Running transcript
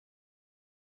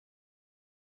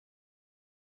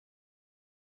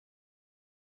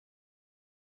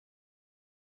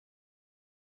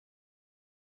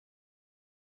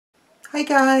Hi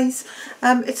guys,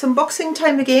 it's unboxing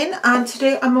time again, and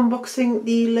today I'm unboxing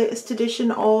the latest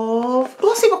edition of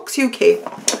Glossybox UK.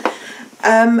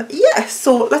 Yeah,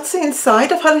 so let's see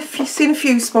inside. I've seen a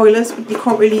few spoilers, but you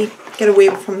can't really get away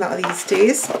from that these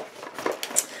days.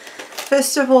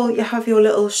 First of all, you have your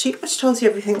little sheet which tells you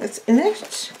everything that's in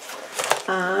it,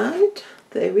 and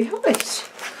there we have it,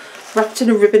 wrapped in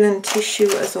a ribbon and tissue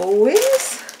as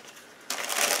always.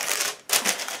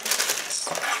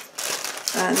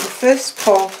 And the first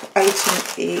part item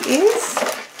is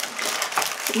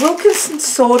Wilkinson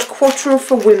Sword Quattro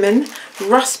for Women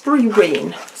Raspberry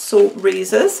Rain. So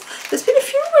razors. There's been a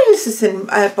few razors in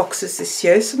boxes this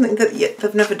year, something that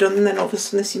they've never done, and then all of a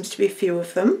sudden there seems to be a few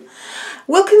of them.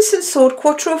 Wilkinson Sword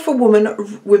Quattro for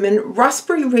Women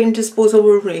Raspberry Rain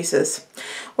Disposable Razors.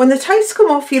 When the ties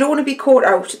come off, you don't want to be caught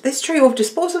out. This trio of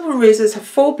disposable razors have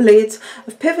 4 blades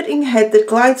of pivoting head that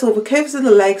glides over curves of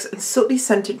the legs and subtly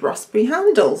scented raspberry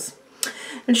handles.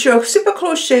 Ensure super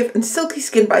close shave and silky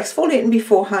skin by exfoliating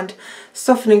beforehand,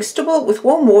 softening stubble with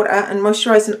warm water and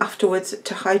moisturising afterwards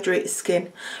to hydrate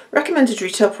skin. Recommended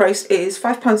retail price is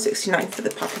 £5.69 for the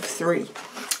pack of 3.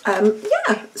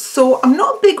 Yeah, so I'm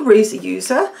not a big razor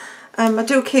user. I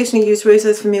do occasionally use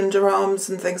razors for my underarms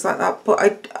and things like that,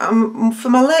 but for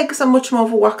my legs I'm much more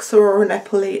of a waxer or an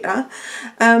epilator.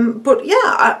 But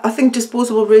yeah, I think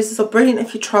disposable razors are brilliant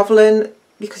if you're travelling,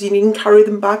 because you needn't carry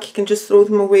them back, you can just throw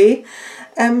them away.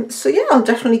 So yeah, I'll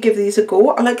definitely give these a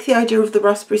go. I like the idea of the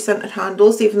raspberry scented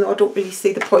handles, even though I don't really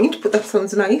see the point, but that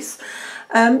sounds nice.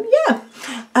 Yeah,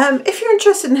 if you're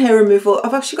interested in hair removal,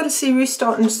 I've actually got a series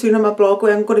starting soon on my blog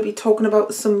where I'm going to be talking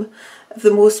about some of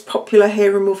the most popular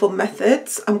hair removal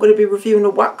methods. I'm going to be reviewing a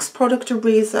wax product, a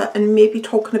razor, and maybe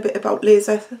talking a bit about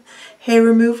laser hair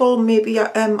removal, maybe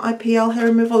IPL hair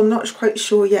removal. I'm not quite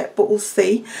sure yet, but we'll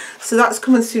see. So that's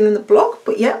coming soon on the blog.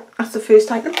 But yeah, that's the first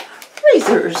item,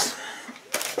 razors.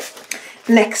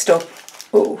 Next up,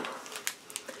 a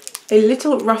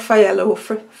little Raffaello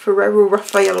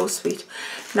Raffaello sweet.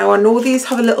 Now I know these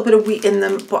have a little bit of wheat in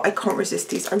them, but I can't resist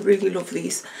these. I really love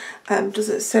these. Does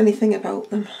it say anything about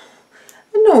them?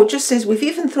 No, it just says we've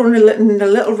even thrown in a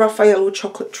little Raffaello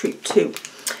chocolate treat too.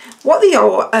 What they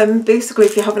are, basically,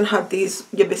 if you haven't had these,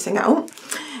 you're missing out.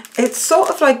 It's sort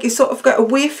of like you sort of get a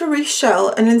wafery shell,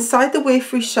 and inside the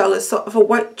wafery shell is sort of a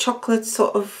white chocolate,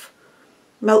 sort of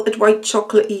melted white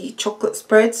chocolatey chocolate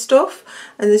spread stuff,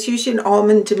 and there's usually an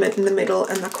almond in the middle,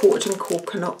 and they're coated in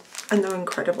coconut, and they're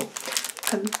incredible.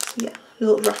 So yeah,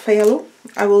 little Raffaello.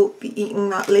 I will be eating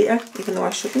that later, even though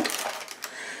I shouldn't.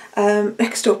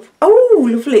 Next up, oh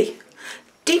lovely,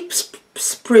 deep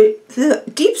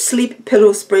sleep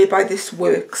pillow spray by This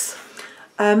Works.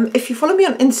 If you follow me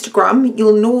on Instagram,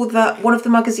 you'll know that one of the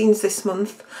magazines this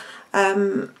month,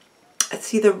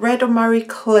 it's either Red or Marie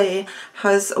Claire,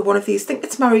 has one of these. I think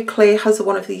it's Marie Claire has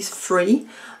one of these free,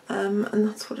 and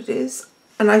that's what it is.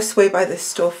 And I swear by this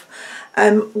stuff.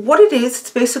 What it is, it's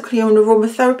basically an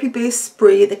aromatherapy based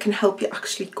spray that can help you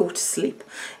actually go to sleep.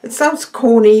 It sounds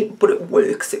corny, but it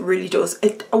works. It really does.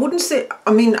 I wouldn't say,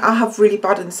 I mean, I have really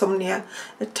bad insomnia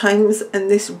at times,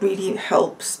 and this really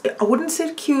helps. I wouldn't say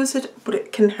it cures it, but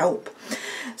it can help.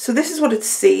 So this is what it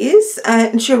says.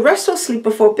 Ensure rest or sleep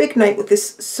before a big night with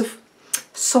this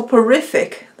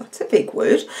soporific, that's a big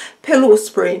word, pillow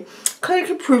spray.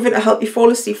 Clinically proven to help you fall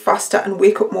asleep faster and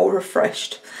wake up more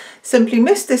refreshed. Simply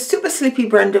mist this super sleepy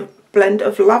blend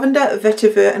of lavender,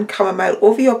 vetiver and chamomile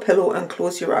over your pillow and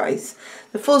close your eyes.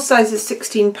 The full size is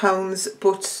 £16,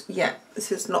 but yeah,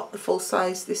 this is not the full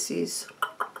size. This is,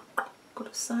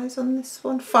 got a size on this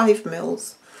one, 5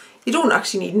 mils. You don't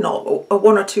actually need not a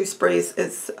 1 or 2 sprays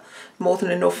is more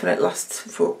than enough, and it lasts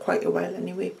for quite a while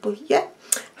anyway. But yeah,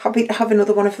 happy to have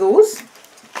another one of those.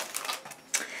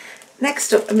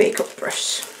 Next up, a makeup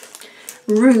brush,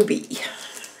 Ruby.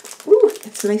 Ooh,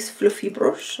 it's a nice fluffy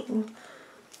brush. I'll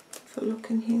have a look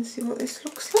in here and see what this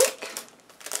looks like.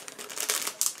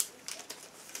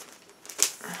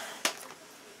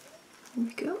 Here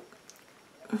we go.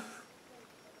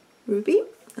 Ruby,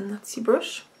 and that's your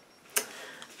brush.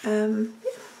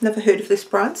 Never heard of this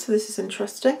brand, so this is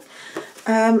interesting.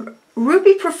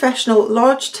 Ruby Professional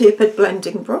Large Tapered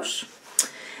Blending Brush.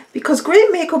 Because great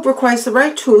makeup requires the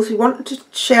right tools, we wanted to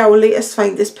share our latest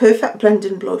find, this perfect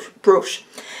blending brush.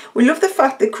 We love the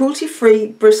fact that cruelty-free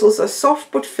bristles are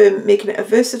soft but firm, making it a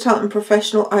versatile and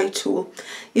professional eye tool.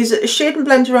 Use it to shade and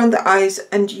blend around the eyes,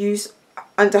 and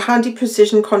a handy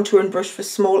precision contouring brush for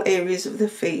small areas of the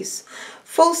face.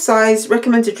 Full size,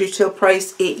 recommended retail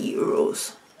price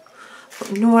 €80.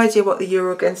 I've no idea what the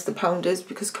euro against the pound is,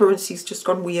 because currency's just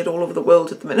gone weird all over the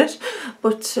world at the minute.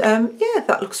 But yeah,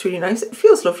 that looks really nice. It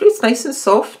feels lovely. It's nice and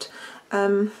soft.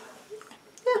 Yeah,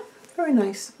 Very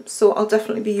nice. So I'll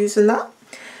definitely be using that.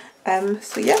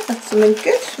 So yeah, that's something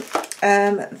good.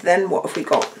 Then what have we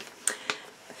got?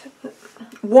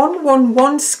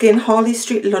 111 Skin, Harley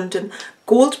Street, London,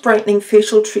 Gold Brightening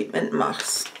Facial Treatment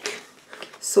Mask.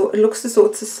 So it looks as though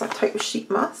it's a type of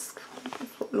sheet mask.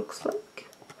 That's what it looks like.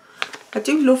 I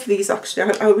do love these actually.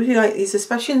 I really like these,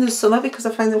 especially in the summer because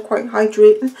I find them quite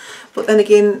hydrating. But then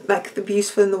again, like they'd be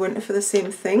useful in the winter for the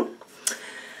same thing.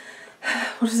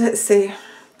 What does it say?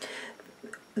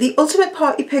 The ultimate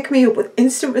party pick-me-up with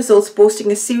instant results,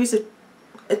 boasting a series of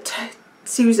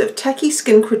techie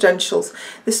skin credentials.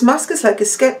 This mask is like a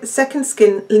second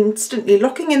skin, instantly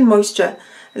locking in moisture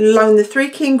and allowing the 3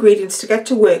 key ingredients to get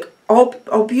to work.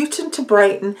 Arbutin to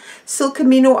brighten, silk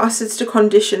amino acids to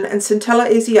condition, and Centella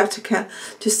asiatica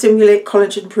to stimulate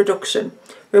collagen production.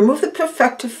 Remove the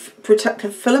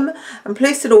protective film and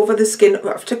place it over the skin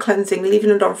after cleansing, leaving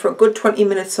it on for a good 20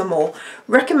 minutes or more.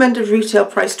 Recommended retail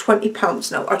price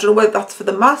 £20. Now, I don't know whether that's for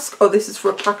the mask or this is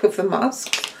for a pack of the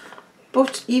masks,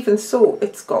 but even so,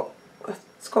 it's got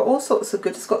all sorts of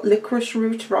good. It's got licorice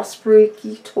root, raspberry,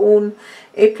 ketone,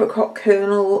 apricot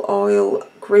kernel oil,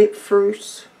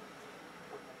 grapefruit.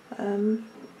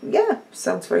 Yeah,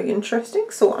 sounds very interesting.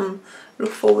 So I'm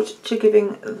looking forward to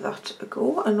giving that a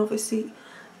go, and obviously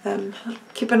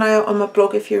keep an eye out on my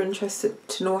blog if you're interested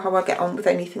to know how I get on with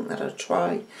anything that I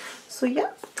try. So yeah,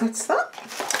 that's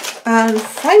that. And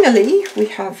finally we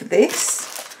have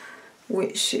this,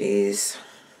 which is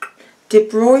de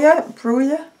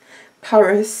Bruyere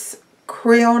Paris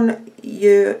Crayon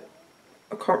Yeux,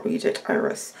 I can't read it,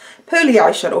 Iris, Pearly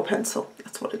Eyeshadow Pencil.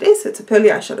 That's what it is, it's a pearly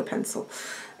eyeshadow pencil.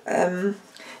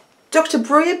 Dr.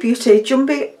 Bruyere Beaute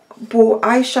Jumbo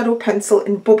Eyeshadow Pencil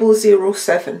in Bubble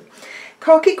 07.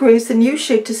 Khaki grey is the new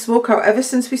shade to smoke out ever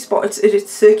since we spotted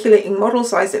its circulating model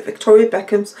size at Victoria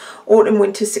Beckham's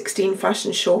Autumn-Winter 16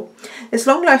 fashion show. Its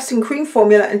long-lasting cream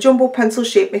formula and jumbo pencil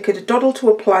shape make it a doddle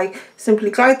to apply. Simply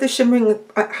glide the shimmering,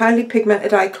 highly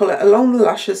pigmented eye colour along the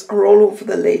lashes or all over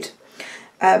the lid.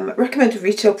 Recommended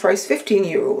retail price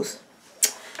 €15.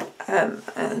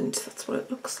 And that's what it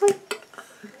looks like.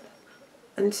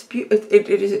 And it's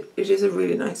it is a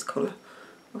really nice colour.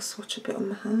 I'll swatch a bit on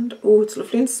my hand. Oh, it's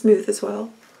lovely and smooth as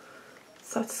well.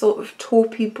 It's that sort of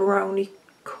taupey browny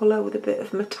colour with a bit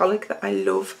of metallic that I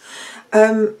love.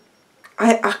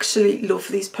 I actually love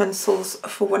these pencils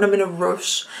for when I'm in a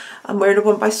rush. I'm wearing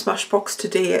one by Smashbox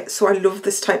today, so I love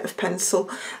this type of pencil.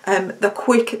 They're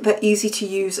quick, they're easy to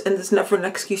use, and there's never an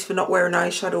excuse for not wearing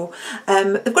eyeshadow.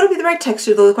 They've got to be the right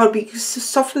texture though. They've got to be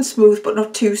soft and smooth, but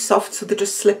not too soft so they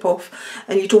just slip off,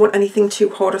 and you don't want anything too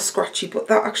hard or scratchy, but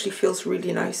that actually feels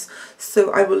really nice.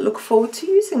 So I will look forward to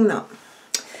using that.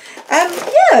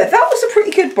 Yeah, that was a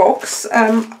pretty good box.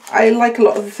 I like a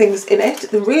lot of the things in it.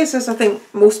 The razors, I think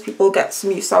most people get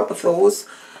some use out of those.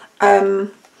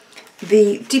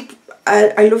 The deep,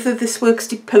 I love that This Works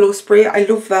Deep Pillow Spray. I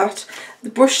love that. The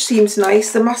brush seems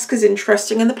nice. The mask is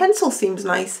interesting, and the pencil seems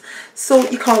nice. So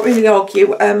you can't really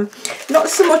argue. Not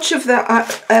so much of the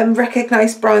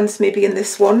recognised brands maybe in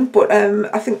this one, but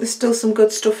I think there's still some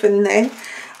good stuff in there.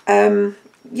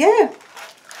 Yeah.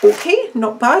 Okay,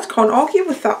 not bad, can't argue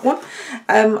with that one.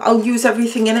 I'll use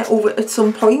everything in it over at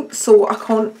some point, so I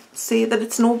can't say that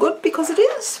it's no good because it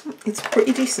is. It's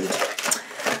pretty decent.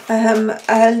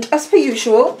 And as per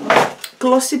usual,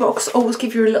 Glossybox always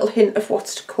give you a little hint of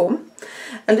what's to come.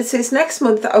 And it says, next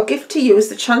month our gift to you is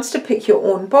the chance to pick your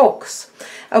own box.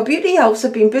 Our beauty elves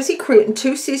have been busy creating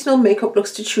 2 seasonal makeup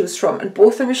looks to choose from, and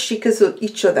both are as chic as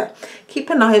each other. Keep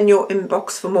an eye on your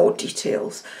inbox for more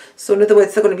details. So in other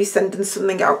words, they're going to be sending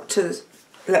something out to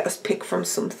let us pick from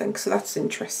something, so that's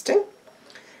interesting.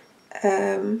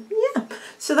 Yeah,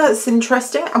 so that's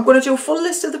interesting. I'm going to do a full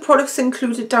list of the products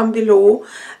included down below.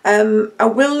 I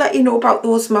will let you know about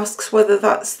those masks, whether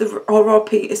that's the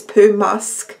RRP is per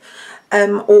mask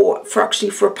or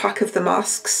for a pack of the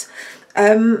masks.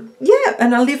 Yeah,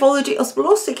 and I'll leave all the details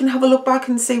below so you can have a look back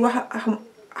and see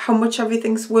how much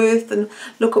everything's worth, and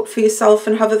look up for yourself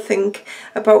and have a think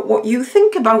about what you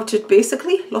think about it.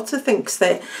 Basically, lots of thinks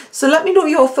there. So let me know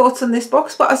your thoughts on this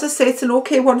box, but as I say, it's an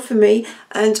okay one for me,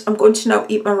 and I'm going to now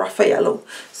eat my Raffaello.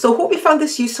 So hope you found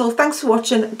this useful. Thanks for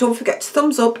watching. Don't forget to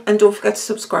thumbs up and don't forget to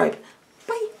subscribe.